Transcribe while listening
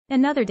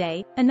Another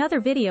day,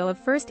 another video of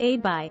first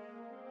aid by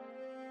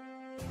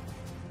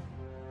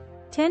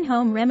 10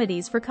 Home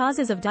Remedies for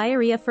Causes of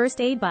Diarrhea.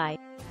 First aid by.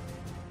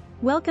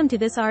 Welcome to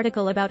this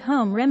article about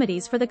home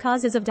remedies for the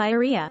causes of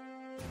diarrhea.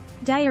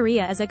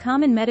 Diarrhea is a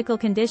common medical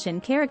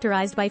condition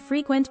characterized by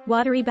frequent,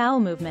 watery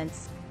bowel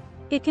movements.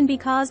 It can be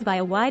caused by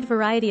a wide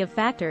variety of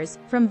factors,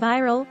 from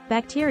viral,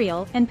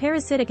 bacterial, and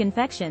parasitic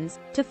infections,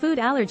 to food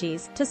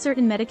allergies, to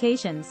certain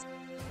medications.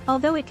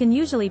 Although it can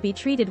usually be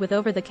treated with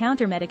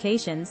over-the-counter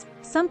medications,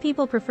 some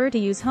people prefer to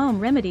use home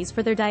remedies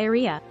for their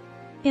diarrhea.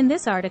 In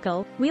this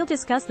article, we'll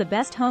discuss the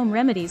best home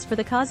remedies for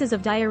the causes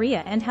of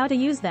diarrhea and how to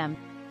use them.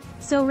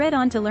 So read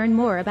on to learn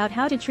more about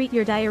how to treat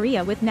your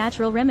diarrhea with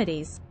natural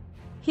remedies.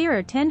 Here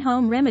are 10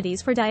 home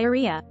remedies for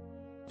diarrhea.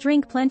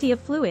 Drink plenty of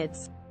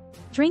fluids.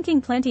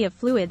 Drinking plenty of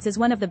fluids is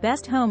one of the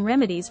best home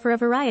remedies for a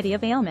variety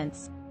of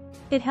ailments.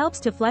 It helps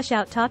to flush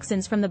out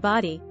toxins from the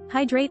body,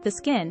 hydrate the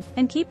skin,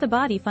 and keep the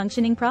body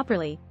functioning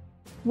properly.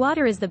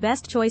 Water is the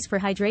best choice for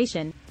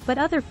hydration, but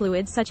other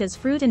fluids such as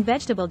fruit and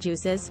vegetable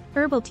juices,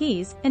 herbal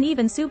teas, and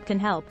even soup can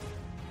help.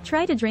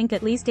 Try to drink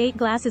at least 8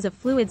 glasses of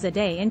fluids a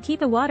day and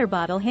keep a water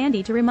bottle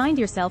handy to remind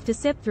yourself to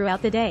sip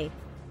throughout the day.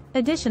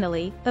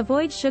 Additionally,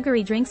 avoid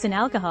sugary drinks and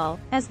alcohol,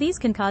 as these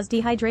can cause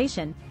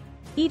dehydration.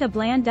 Eat a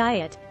bland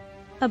diet.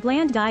 A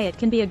bland diet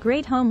can be a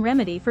great home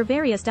remedy for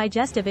various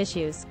digestive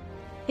issues.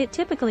 It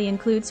typically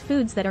includes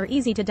foods that are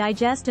easy to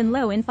digest and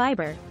low in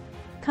fiber.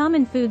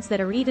 Common foods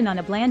that are eaten on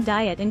a bland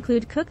diet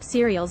include cooked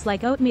cereals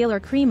like oatmeal or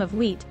cream of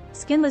wheat,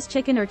 skinless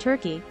chicken or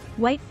turkey,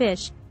 white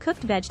fish,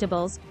 cooked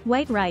vegetables,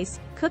 white rice,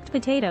 cooked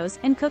potatoes,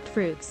 and cooked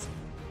fruits.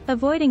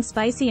 Avoiding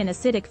spicy and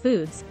acidic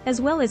foods, as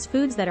well as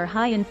foods that are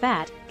high in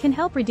fat, can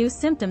help reduce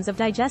symptoms of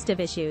digestive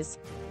issues.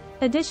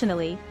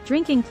 Additionally,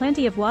 drinking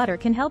plenty of water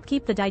can help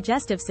keep the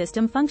digestive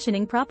system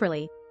functioning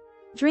properly.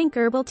 Drink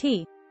herbal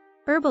tea.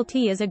 Herbal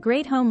tea is a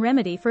great home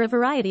remedy for a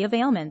variety of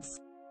ailments.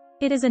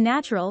 It is a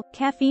natural,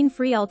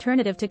 caffeine-free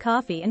alternative to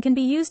coffee and can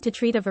be used to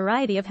treat a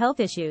variety of health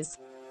issues.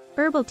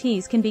 Herbal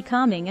teas can be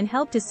calming and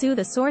help to soothe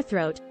a sore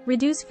throat,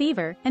 reduce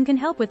fever, and can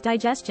help with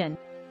digestion.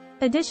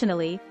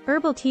 Additionally,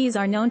 herbal teas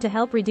are known to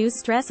help reduce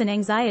stress and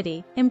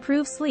anxiety,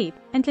 improve sleep,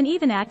 and can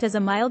even act as a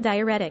mild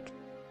diuretic.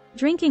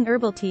 Drinking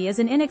herbal tea is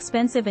an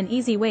inexpensive and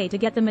easy way to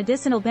get the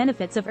medicinal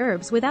benefits of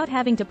herbs without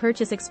having to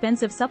purchase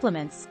expensive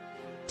supplements.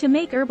 To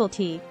make herbal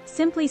tea,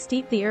 simply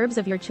steep the herbs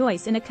of your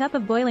choice in a cup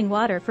of boiling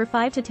water for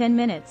 5 to 10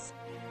 minutes.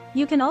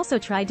 You can also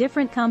try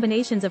different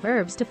combinations of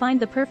herbs to find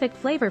the perfect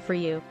flavor for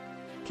you.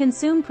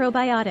 Consume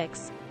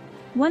probiotics.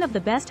 One of the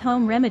best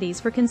home remedies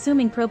for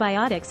consuming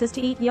probiotics is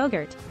to eat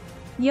yogurt.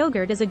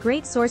 Yogurt is a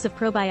great source of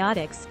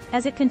probiotics,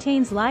 as it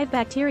contains live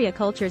bacteria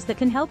cultures that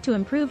can help to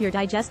improve your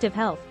digestive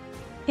health.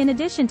 In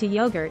addition to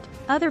yogurt,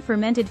 other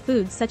fermented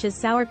foods such as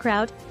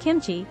sauerkraut,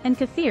 kimchi, and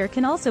kefir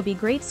can also be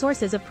great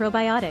sources of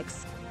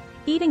probiotics.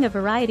 Eating a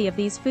variety of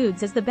these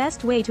foods is the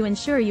best way to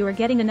ensure you are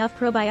getting enough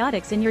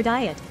probiotics in your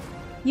diet.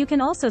 You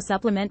can also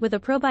supplement with a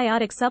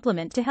probiotic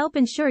supplement to help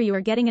ensure you are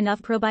getting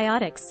enough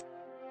probiotics.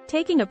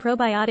 Taking a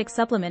probiotic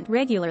supplement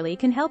regularly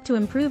can help to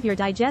improve your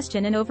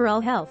digestion and overall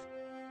health.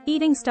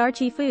 Eating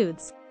starchy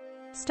foods.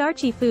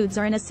 Starchy foods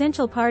are an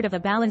essential part of a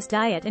balanced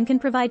diet and can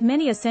provide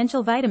many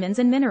essential vitamins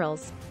and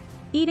minerals.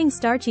 Eating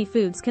starchy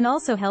foods can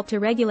also help to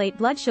regulate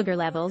blood sugar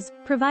levels,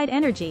 provide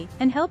energy,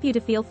 and help you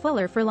to feel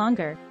fuller for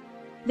longer.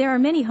 There are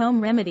many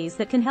home remedies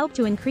that can help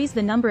to increase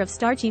the number of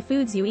starchy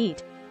foods you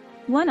eat.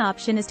 One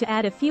option is to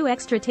add a few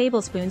extra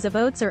tablespoons of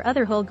oats or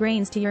other whole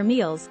grains to your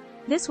meals.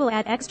 This will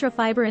add extra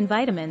fiber and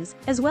vitamins,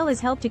 as well as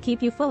help to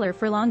keep you fuller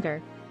for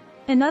longer.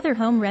 Another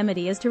home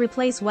remedy is to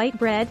replace white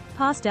bread,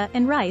 pasta,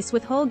 and rice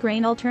with whole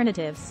grain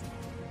alternatives.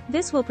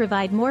 This will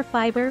provide more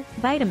fiber,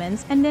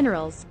 vitamins, and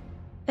minerals.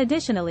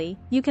 Additionally,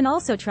 you can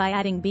also try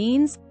adding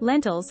beans,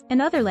 lentils,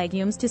 and other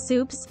legumes to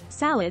soups,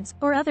 salads,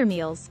 or other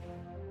meals.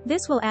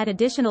 This will add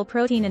additional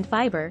protein and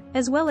fiber,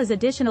 as well as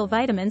additional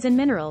vitamins and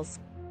minerals.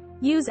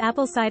 Use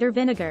apple cider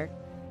vinegar.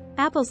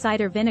 Apple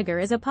cider vinegar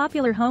is a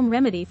popular home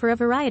remedy for a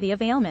variety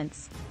of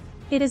ailments.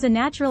 It is a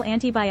natural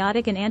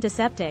antibiotic and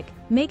antiseptic,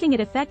 making it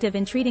effective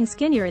in treating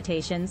skin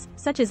irritations,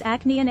 such as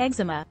acne and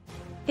eczema.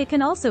 It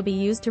can also be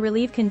used to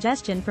relieve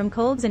congestion from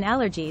colds and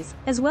allergies,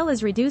 as well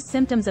as reduce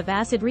symptoms of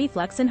acid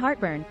reflux and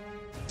heartburn.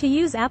 To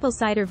use apple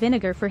cider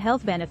vinegar for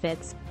health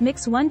benefits,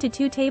 mix 1 to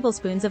 2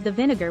 tablespoons of the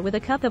vinegar with a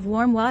cup of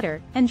warm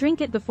water, and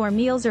drink it before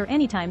meals or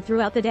anytime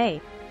throughout the day.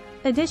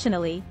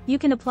 Additionally, you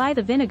can apply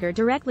the vinegar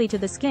directly to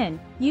the skin,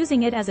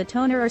 using it as a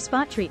toner or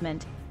spot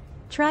treatment.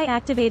 Try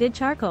activated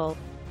charcoal.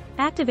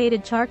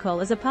 Activated charcoal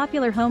is a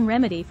popular home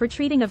remedy for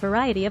treating a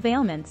variety of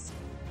ailments.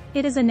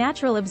 It is a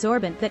natural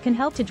absorbent that can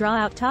help to draw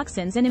out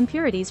toxins and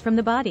impurities from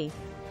the body.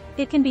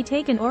 It can be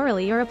taken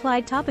orally or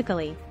applied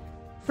topically.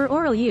 For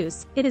oral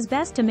use, it is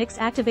best to mix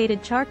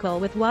activated charcoal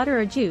with water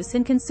or juice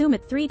and consume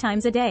it 3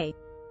 times a day.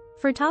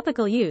 For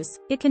topical use,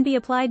 it can be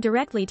applied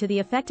directly to the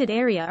affected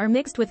area or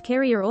mixed with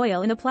carrier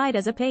oil and applied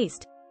as a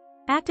paste.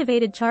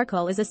 Activated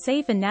charcoal is a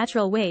safe and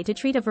natural way to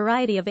treat a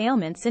variety of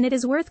ailments, and it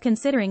is worth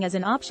considering as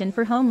an option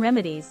for home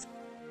remedies.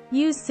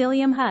 Use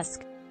psyllium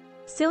husk.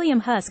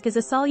 Psyllium husk is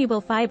a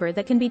soluble fiber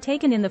that can be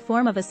taken in the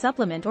form of a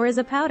supplement or as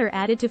a powder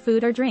added to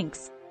food or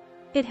drinks.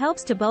 It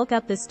helps to bulk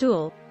up the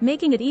stool,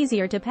 making it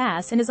easier to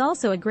pass, and is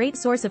also a great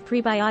source of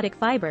prebiotic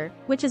fiber,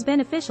 which is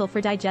beneficial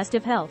for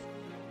digestive health.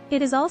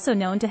 It is also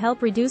known to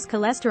help reduce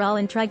cholesterol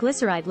and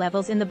triglyceride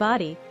levels in the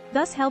body,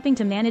 thus helping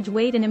to manage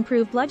weight and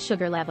improve blood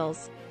sugar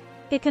levels.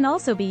 It can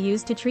also be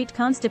used to treat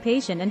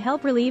constipation and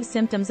help relieve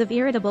symptoms of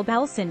irritable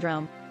bowel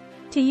syndrome.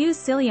 To use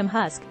psyllium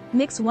husk,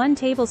 mix 1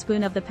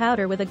 tablespoon of the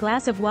powder with a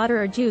glass of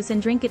water or juice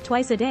and drink it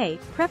twice a day,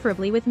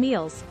 preferably with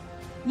meals.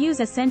 Use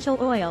essential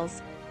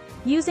oils.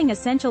 Using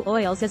essential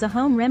oils as a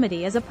home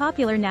remedy is a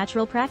popular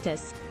natural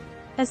practice.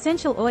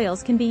 Essential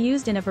oils can be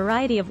used in a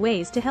variety of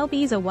ways to help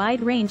ease a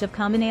wide range of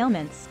common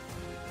ailments.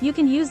 You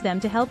can use them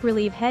to help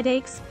relieve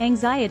headaches,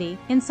 anxiety,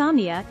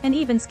 insomnia, and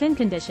even skin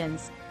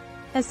conditions.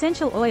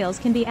 Essential oils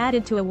can be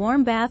added to a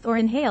warm bath or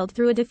inhaled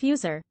through a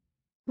diffuser.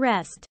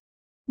 Rest.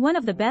 One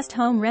of the best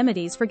home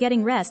remedies for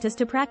getting rest is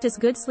to practice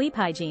good sleep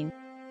hygiene.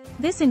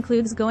 This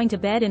includes going to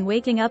bed and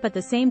waking up at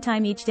the same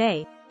time each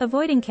day,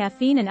 avoiding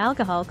caffeine and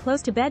alcohol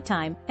close to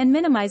bedtime, and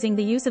minimizing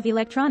the use of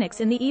electronics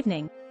in the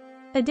evening.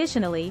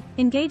 Additionally,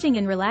 engaging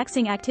in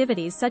relaxing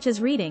activities such as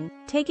reading,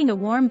 taking a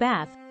warm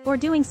bath, or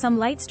doing some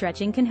light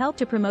stretching can help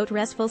to promote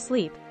restful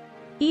sleep.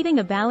 Eating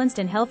a balanced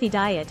and healthy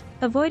diet,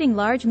 avoiding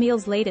large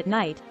meals late at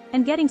night,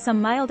 and getting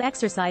some mild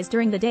exercise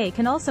during the day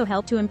can also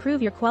help to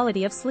improve your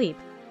quality of sleep.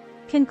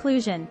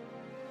 Conclusion.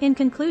 In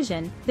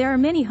conclusion, there are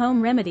many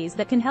home remedies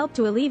that can help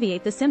to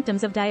alleviate the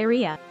symptoms of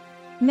diarrhea.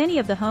 Many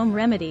of the home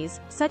remedies,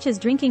 such as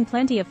drinking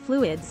plenty of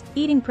fluids,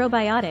 eating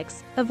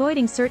probiotics,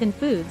 avoiding certain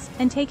foods,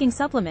 and taking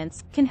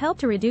supplements, can help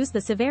to reduce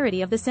the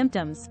severity of the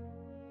symptoms.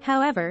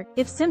 However,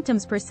 if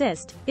symptoms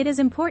persist, it is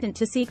important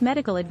to seek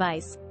medical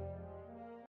advice.